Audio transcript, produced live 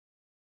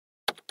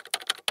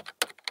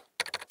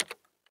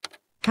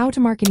How to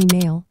mark an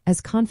email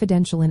as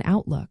confidential in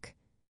Outlook.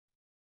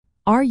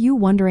 Are you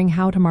wondering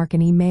how to mark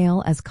an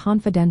email as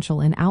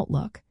confidential in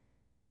Outlook?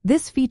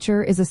 This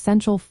feature is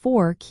essential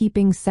for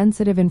keeping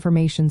sensitive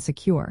information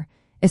secure,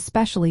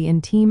 especially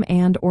in team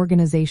and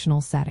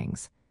organizational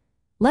settings.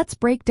 Let's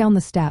break down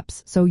the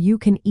steps so you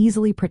can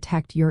easily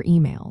protect your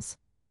emails.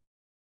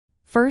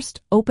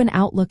 First, open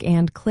Outlook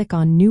and click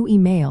on New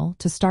Email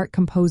to start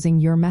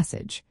composing your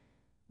message.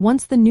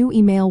 Once the new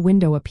email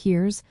window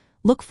appears,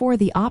 look for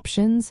the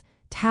Options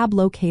tab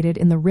located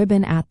in the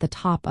ribbon at the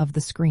top of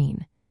the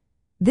screen.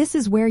 This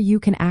is where you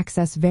can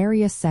access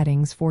various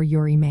settings for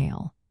your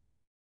email.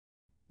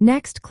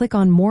 Next, click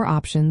on More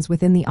Options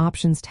within the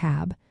Options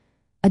tab.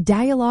 A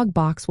dialog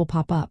box will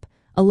pop up,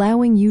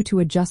 allowing you to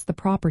adjust the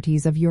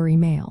properties of your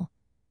email.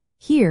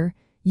 Here,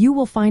 you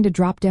will find a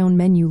drop-down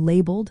menu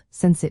labeled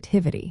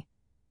Sensitivity.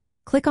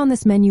 Click on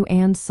this menu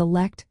and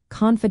select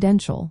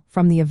Confidential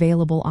from the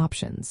available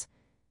options.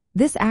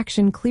 This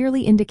action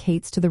clearly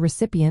indicates to the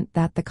recipient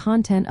that the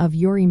content of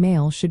your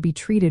email should be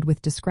treated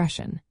with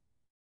discretion.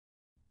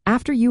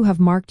 After you have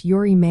marked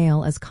your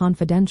email as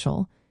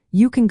confidential,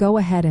 you can go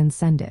ahead and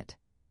send it.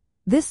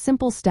 This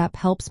simple step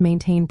helps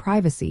maintain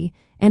privacy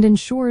and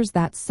ensures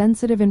that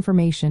sensitive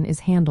information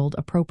is handled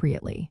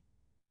appropriately.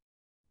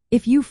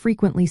 If you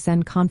frequently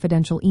send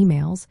confidential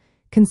emails,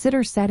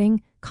 consider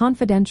setting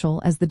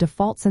confidential as the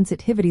default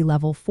sensitivity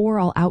level for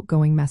all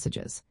outgoing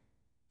messages.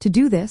 To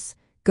do this,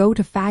 go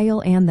to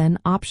File and then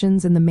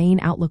Options in the main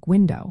Outlook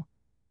window.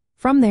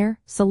 From there,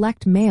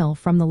 select Mail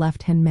from the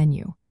left-hand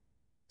menu.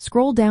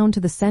 Scroll down to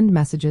the Send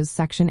Messages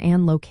section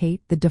and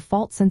locate the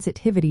default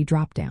sensitivity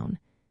drop-down.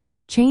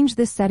 Change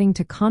this setting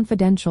to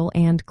confidential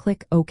and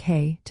click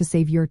OK to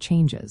save your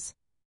changes.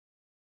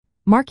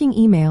 Marking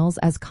emails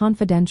as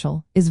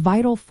confidential is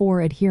vital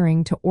for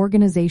adhering to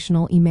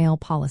organizational email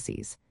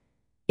policies.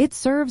 It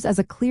serves as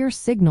a clear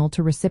signal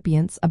to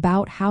recipients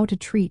about how to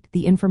treat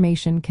the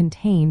information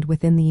contained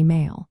within the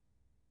email.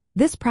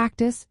 This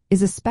practice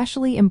is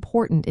especially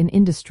important in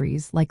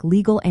industries like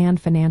legal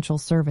and financial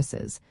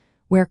services,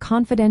 where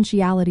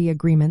confidentiality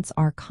agreements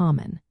are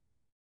common.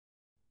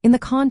 In the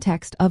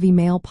context of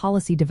email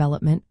policy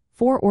development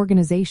for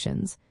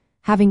organizations,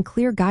 having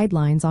clear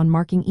guidelines on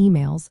marking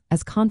emails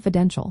as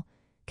confidential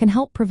can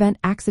help prevent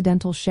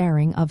accidental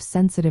sharing of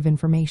sensitive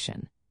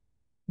information.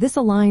 This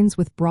aligns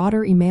with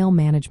broader email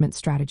management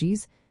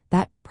strategies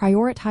that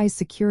prioritize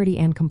security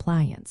and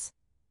compliance.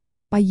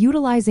 By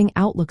utilizing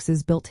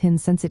Outlook's built-in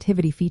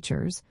sensitivity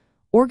features,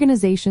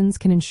 organizations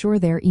can ensure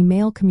their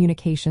email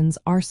communications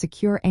are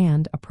secure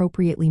and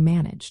appropriately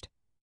managed.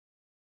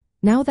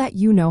 Now that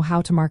you know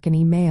how to mark an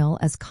email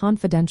as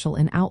confidential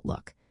in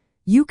Outlook,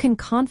 you can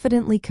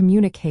confidently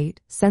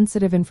communicate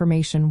sensitive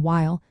information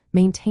while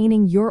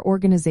maintaining your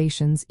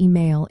organization's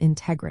email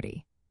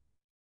integrity.